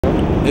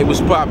Hey,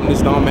 what's poppin'? This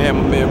is the Armor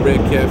Hammer Man, Red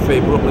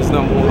Cafe, Brooklyn's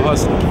 #1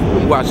 hustler.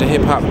 We watching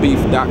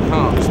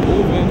HipHopBeef.com. It's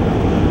moving.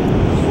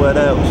 What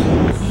else?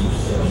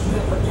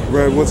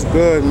 Red, what's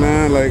good,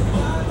 man? Like,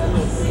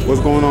 what's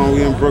going on?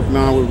 We in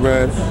Brooklyn with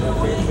Red.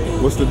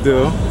 What's the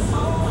deal?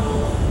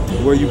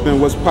 Where you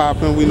been? What's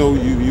poppin'? We know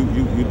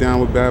you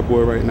down with Bad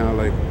Boy right now.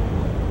 Like,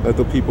 let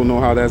the people know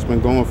how that's been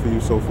going for you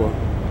so far. I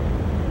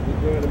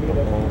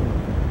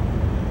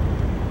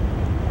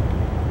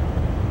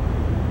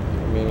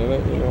mean,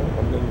 you know,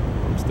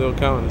 I'm still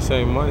counting the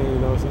same money, you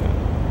know what I'm saying?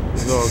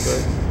 It's all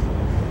good.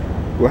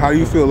 Well, how do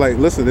you feel? Like,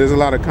 listen, there's a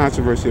lot of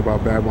controversy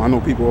about Bad Boy. I know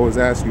people always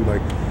ask you,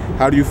 like,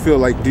 how do you feel?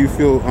 Like, do you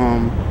feel,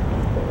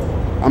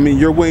 I mean,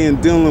 your way in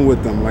dealing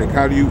with them, like,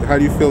 how do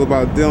you feel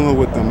about dealing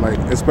with them? Like,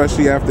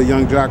 especially after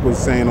Young Jock was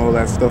saying all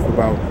that stuff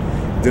about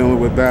dealing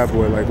with Bad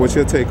Boy. Like, what's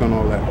your take on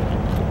all that?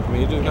 I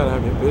mean, you just gotta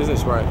have your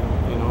business right,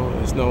 you know?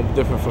 It's no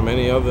different from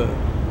any other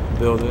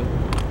building.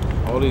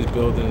 All these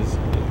buildings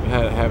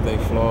have their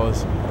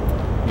flaws.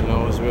 You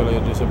know, it's really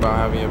just about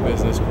having your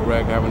business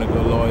correct, having a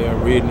good lawyer,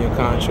 reading your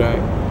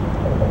contract,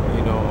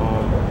 you know,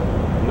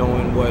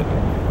 knowing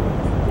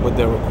what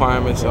their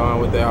requirements are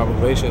and what their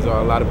obligations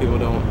are. A lot of people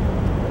don't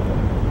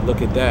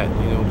look at that.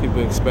 You know, people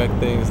expect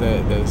things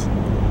that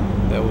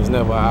was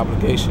never an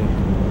obligation.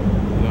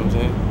 You know what I'm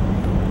saying?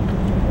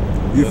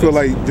 You feel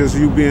like just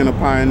you being a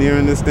pioneer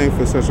in this thing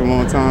for such a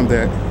long time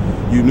that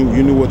you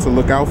knew what to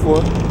look out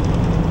for?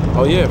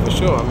 Oh yeah, for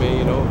sure. I mean,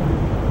 you know,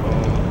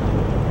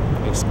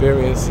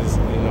 experience is,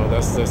 you know,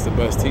 that's the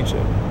best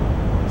teacher.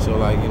 So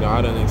like, you know,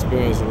 I done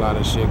experienced a lot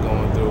of shit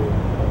going through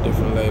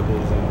different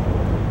labels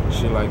and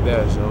shit like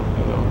that. So,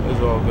 you know, it's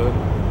all good.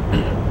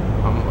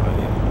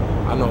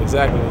 I know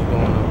exactly what's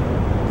going on.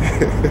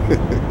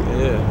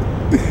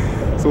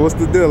 Yeah. So what's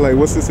the deal? Like,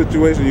 what's the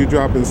situation? You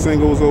dropping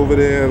singles over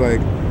there? Like,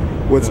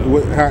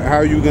 how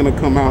are you gonna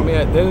come out? I mean,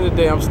 at the end of the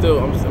day, I'm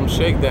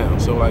Shakedown.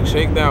 So like,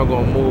 Shakedown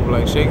gonna move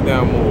like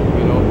Shakedown move.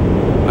 You know,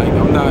 like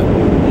I'm not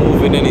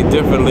moving any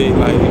differently.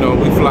 Like, you know,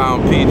 we fly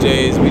on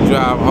PJs, we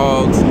drive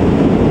hogs.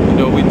 You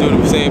know, we do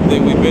the same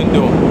thing we've been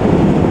doing.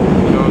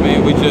 You know what I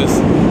mean? We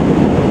just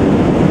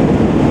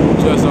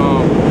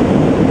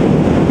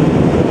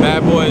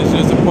Bad Boy is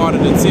just a part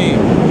of the team.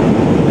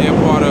 They're a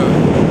part of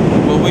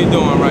what we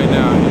doing right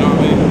now. You know what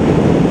I mean?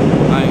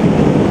 Like,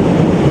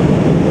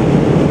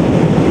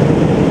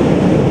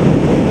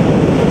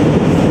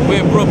 we're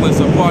in Brooklyn,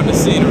 so part of the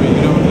scenery.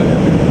 You know what I'm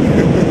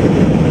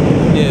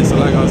saying? Yeah. So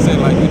like I was saying,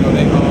 like, you know,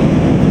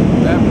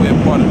 Bad Boy a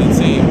part of the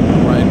team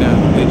right now.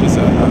 They just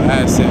an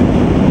asset.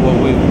 What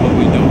we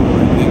doing.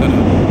 Like, they're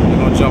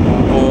gonna jump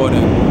on board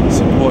and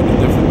support the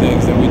different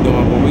things that we're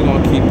doing, but we're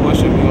gonna keep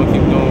pushing. We're gonna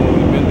keep doing what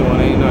we've been doing.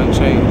 Ain't nothing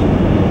changed. You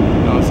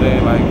know what I'm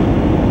saying? Like,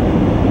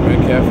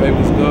 Red Cafe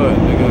was good,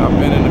 nigga. I've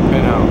been in the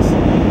penthouse. You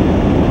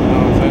know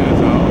what I'm saying?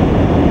 So,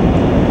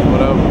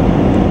 whatever.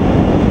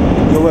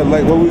 You know what,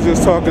 like what we was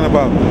just talking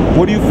about,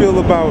 what do you feel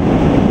about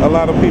a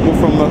lot of people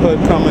from the hood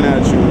coming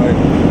at you? Like,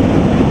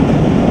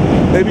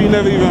 maybe you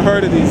never even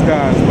heard of these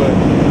guys, but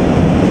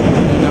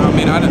you know, I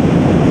mean, I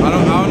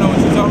don't know what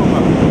you're talking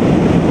about.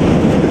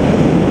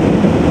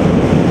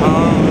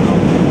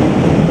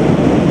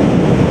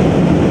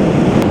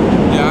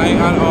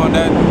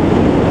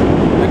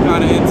 That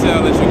kind of intel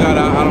that you got,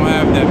 I don't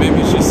have that. Maybe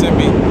you should send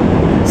me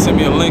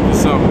a link or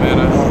something, man.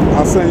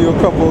 I'll send you a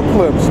couple of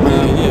clips,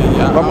 man.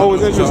 Yeah. I'm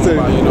always interested.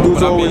 About, you know?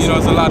 But I mean, you know,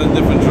 there's a lot of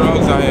different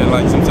drugs out here.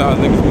 Like, sometimes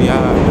niggas be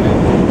high,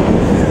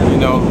 man. You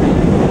know,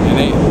 and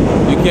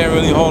you can't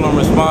really hold them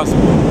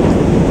responsible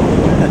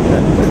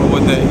for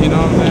what they, you know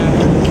what I'm saying?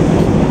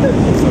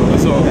 So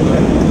it's all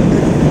good.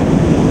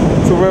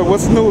 So Red,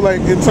 what's new,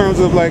 like, in terms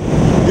of, like,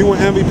 you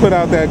and Envy put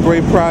out that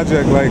great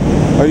project, like,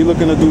 are you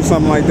looking to do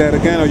something like that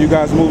again? Are you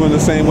guys moving the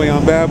same way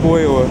on Bad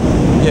Boy, or?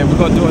 Yeah, we're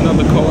gonna do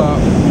another co-op.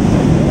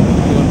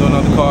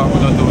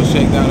 We're gonna do a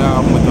Shakedown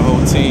album with the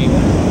whole team.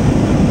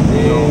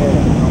 You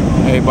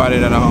know, everybody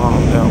that I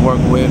work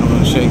with on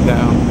the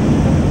Shakedown.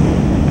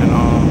 And,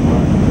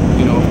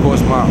 you know, of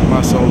course,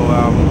 my solo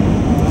album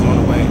is on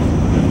the way.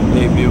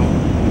 Debut.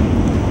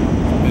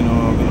 You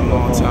know, been a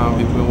long time.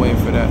 People been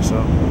waiting for that,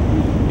 so.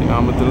 You know,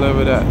 I'm gonna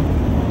deliver that.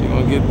 You're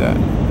gonna get that.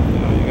 You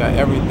know, you got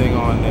everything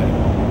on there.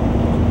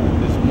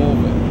 It's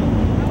moving.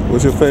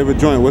 What's your favorite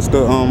joint? What's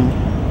the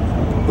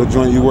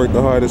joint you worked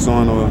the hardest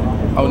on? Or?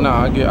 Oh no,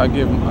 I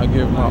give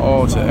my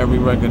all to every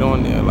record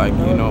on there. Like,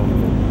 you know,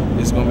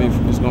 it's gonna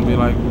be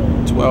like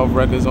 12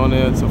 records on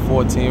there to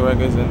 14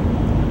 records,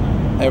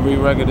 and every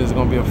record is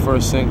gonna be a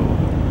first single.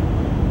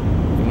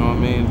 You know what I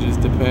mean? It just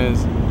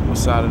depends what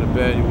side of the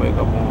bed you wake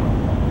up on.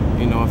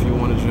 You know, if you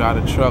want to drive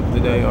the truck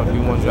today, or if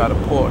you want to drive the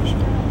Porsche.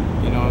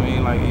 You know what I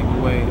mean? Like, either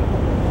way,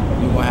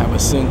 you gonna have a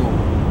single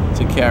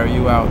to carry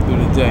you out through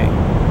the day.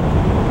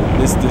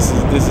 This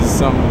is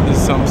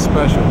something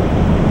special.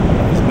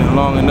 It's been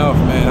long enough,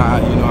 man. I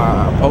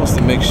post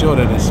to make sure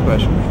that it's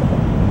special.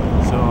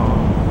 So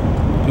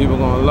people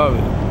gonna love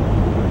it.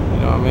 You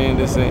know what I mean?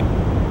 This ain't.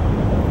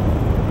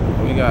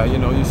 We got, you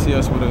know, you see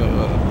us with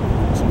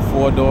some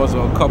 4 doors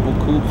or a couple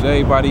coupes.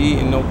 Everybody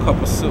eating no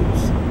cup of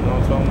soups. You know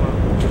what I'm talking about?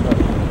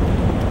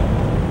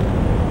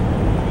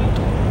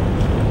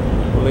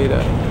 play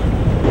that.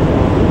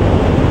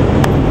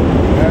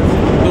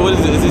 So what is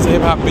it? Is this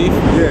HipHopBeef?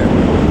 Yeah.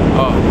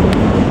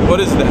 What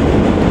is that?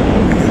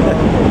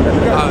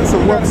 It's a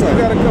website.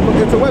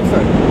 It's a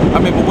website. I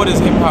mean, but what is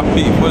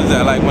HipHopBeef? What is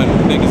that, like when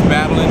niggas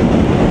battling?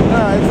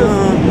 Nah, it's just,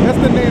 that's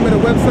the name of the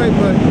website,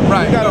 but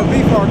Right, we got a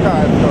beef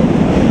archive though.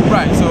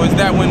 Right, so is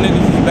that when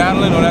niggas is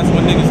battling or that's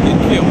when niggas get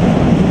killed?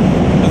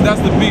 Because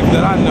that's the beef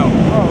that I know.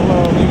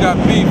 You got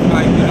beef,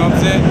 like, you know what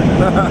I'm saying?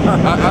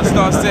 I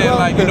start saying,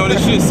 like, you know,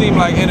 this shit seem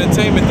like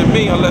entertainment to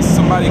me unless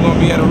somebody gonna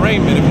be at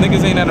arraignment. If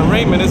niggas ain't at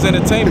arraignment, it's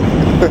entertainment.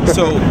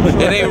 So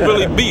it ain't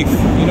really beef,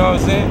 you know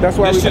what I'm saying? That's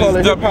why this we shit call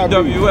is it HipHopBeef.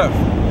 WWF.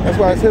 That's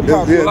why it's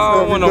hip-hop. Yeah, I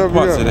don't want no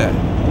parts of that. You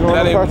don't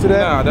want no parts of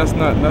that? Nah, that's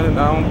not, I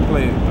don't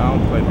play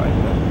like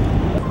that.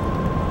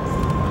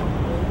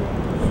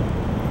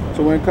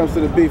 So when it comes to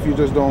the beef, you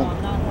just don't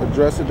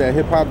address it, that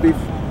hip-hop beef,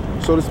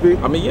 so to speak?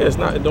 I mean, yeah, it's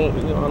not, I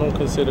don't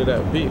consider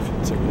that beef.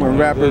 When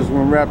rappers,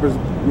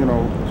 you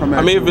know, come at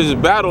I mean, you. if it's a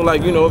battle,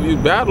 like, you know, if you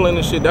battling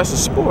and shit, that's a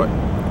sport.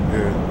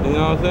 Yeah. You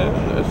know what I'm saying?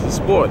 It's a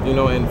sport, you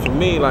know, and for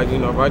me, like, you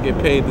know, if I get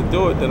paid to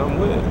do it, then I'm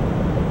with it.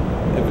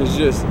 If it's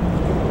just,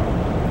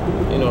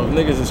 you know, if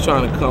niggas is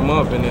trying to come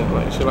up and then,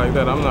 like, shit like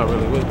that, I'm not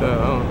really with that.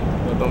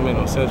 That don't make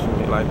no sense for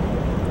me. Like,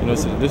 you know,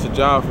 this is a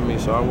job for me,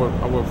 so I work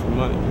for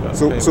money.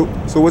 So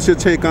what's your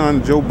take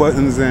on Joe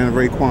Buttons and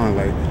Raekwon?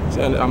 Like,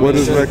 what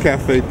does Red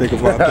Cafe think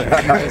about that?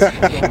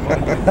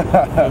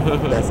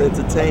 That's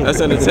entertainment.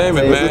 That's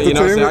entertainment, man. That's You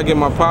know what I'm saying? entertainment? I get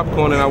my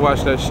popcorn and I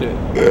watch that shit.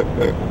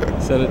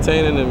 It's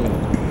entertaining to me.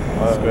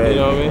 That's great. You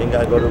know what I mean? Ain't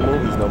gotta go to the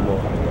movies no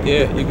more.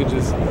 Yeah, you could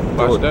just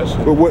watch that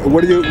shit. But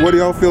what do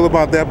y'all feel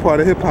about that part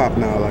of hip hop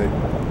now? Like,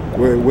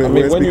 where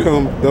it's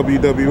become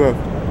WWF?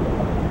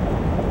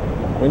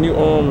 When you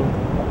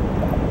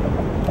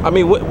I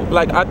mean,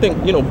 like, I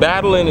think, you know,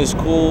 battling is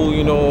cool,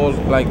 you know,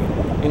 like,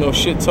 you know,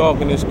 shit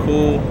talking is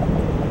cool.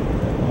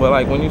 But,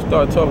 like, when you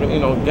start talking, you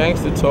know,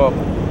 gangster talk,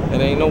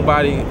 and ain't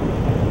nobody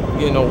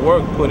getting no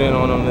work put in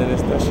on them, then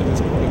that shit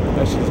is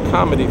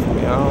comedy for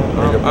me.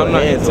 I'm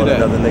not into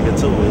that. Another nigga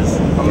too is.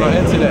 I'm not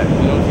into that,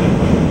 you know what I'm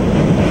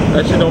saying?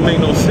 That shit don't make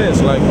no sense,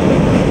 like,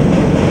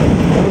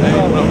 that ain't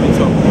what I'm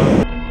talking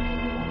about.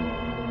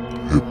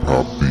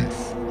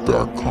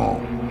 HipHopBeef.com